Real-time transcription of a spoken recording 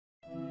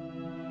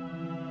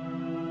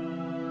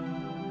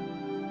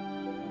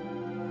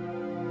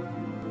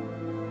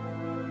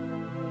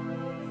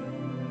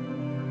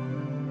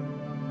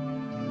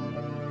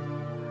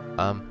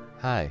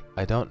Hi.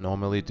 I don't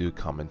normally do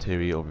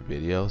commentary over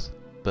videos,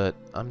 but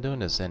I'm doing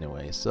this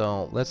anyway,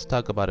 so let's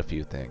talk about a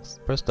few things.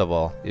 First of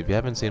all, if you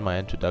haven't seen my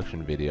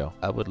introduction video,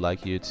 I would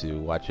like you to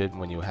watch it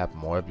when you have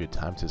more of your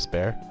time to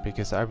spare,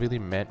 because I really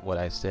meant what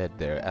I said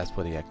there as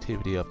for the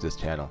activity of this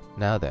channel.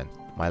 Now then,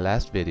 my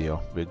last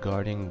video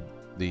regarding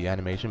the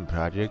animation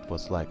project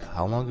was like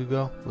how long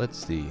ago?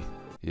 Let's see.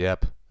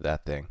 Yep,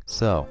 that thing.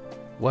 So,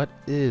 what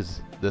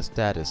is the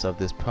status of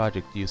this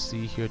project you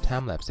see here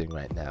time-lapsing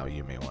right now,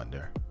 you may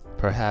wonder?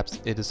 Perhaps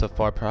it is a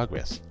far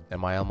progress.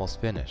 Am I almost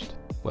finished?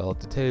 Well,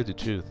 to tell you the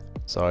truth,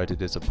 sorry to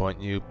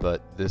disappoint you,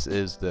 but this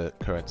is the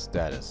current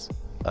status.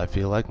 I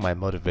feel like my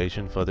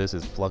motivation for this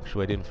is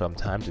fluctuating from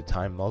time to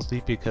time,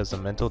 mostly because a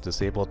mental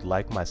disabled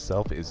like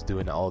myself is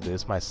doing all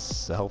this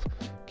myself,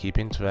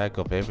 keeping track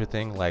of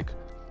everything like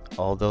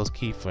all those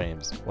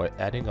keyframes, or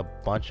adding a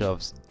bunch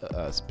of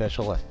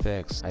special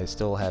effects I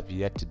still have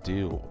yet to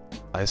do.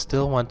 I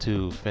still want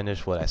to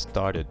finish what I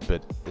started,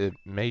 but it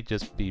may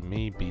just be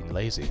me being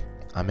lazy.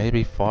 I may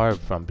be far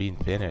from being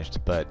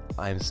finished, but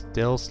I'm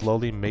still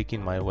slowly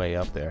making my way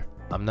up there.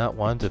 I'm not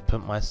one to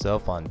put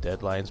myself on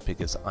deadlines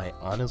because I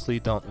honestly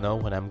don't know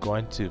when I'm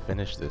going to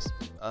finish this.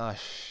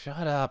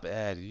 Shut up,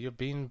 Ed. You're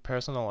being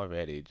personal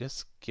already.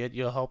 Just get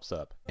your hopes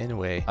up.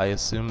 Anyway, I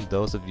assume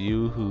those of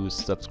you who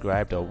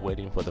subscribed are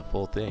waiting for the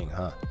full thing,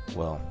 huh?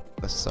 Well,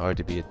 sorry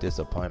to be a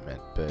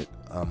disappointment, but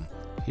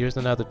here's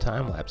another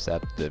time lapse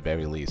at the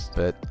very least.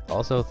 But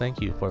also thank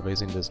you for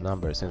raising this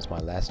number since my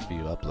last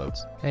few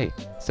uploads. Hey,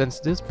 since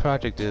this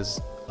project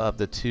is of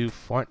the two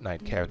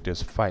Fortnite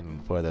characters fighting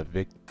for the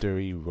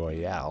Victory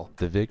Royale,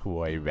 the Vic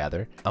Roy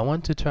rather, I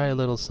want to try a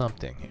little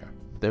something here.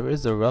 There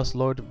is a Rust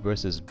Lord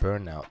versus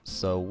Burnout,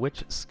 so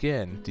which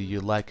skin do you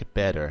like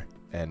better,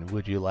 and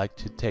would you like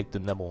to take the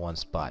 #1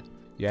 spot?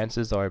 Your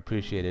answers are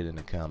appreciated in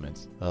the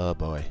comments. Oh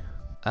boy.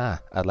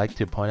 I'd like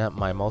to point out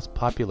my most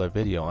popular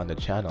video on the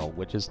channel,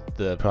 which is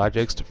the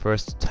project's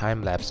first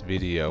time-lapse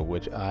video,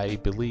 which I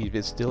believe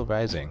is still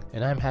rising,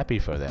 and I'm happy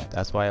for that.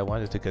 That's why I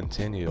wanted to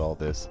continue all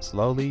this,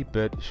 slowly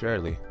but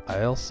surely.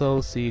 I also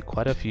see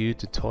quite a few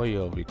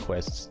tutorial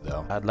requests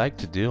though. I'd like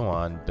to do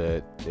one,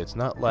 but it's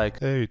not like,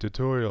 hey,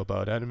 tutorial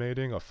about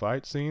animating a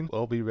fight scene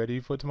will be ready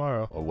for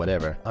tomorrow, or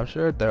whatever. I'm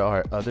sure there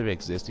are other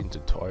existing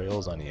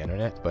tutorials on the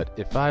internet, but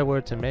if I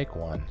were to make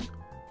one,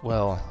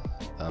 well,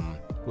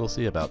 we'll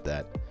see about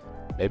that.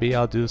 Maybe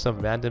I'll do some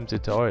random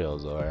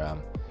tutorials, or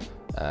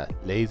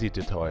lazy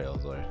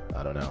tutorials, or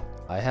I don't know.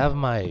 I have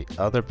my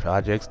other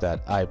projects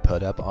that I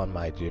put up on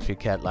my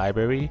JiffyCat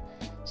library,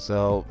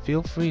 so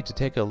feel free to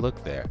take a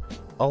look there.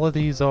 All of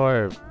these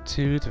are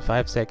 2 to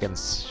 5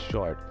 seconds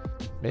short.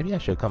 Maybe I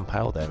should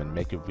compile them and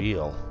make a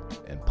reel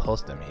and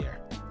post them here.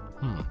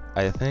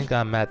 I think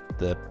I'm at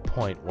the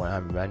point where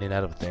I'm running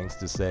out of things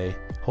to say.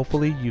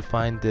 Hopefully you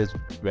find this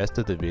rest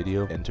of the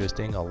video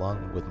interesting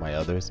along with my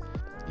others.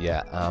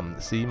 Yeah,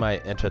 see my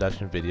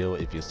introduction video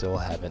if you still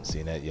haven't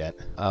seen it yet.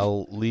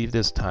 I'll leave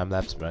this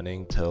time-lapse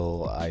running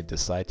till I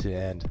decide to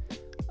end.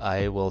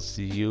 I will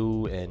see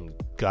you in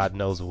God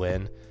knows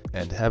when,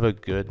 and have a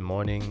good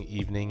morning,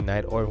 evening,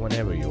 night, or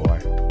whenever you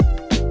are.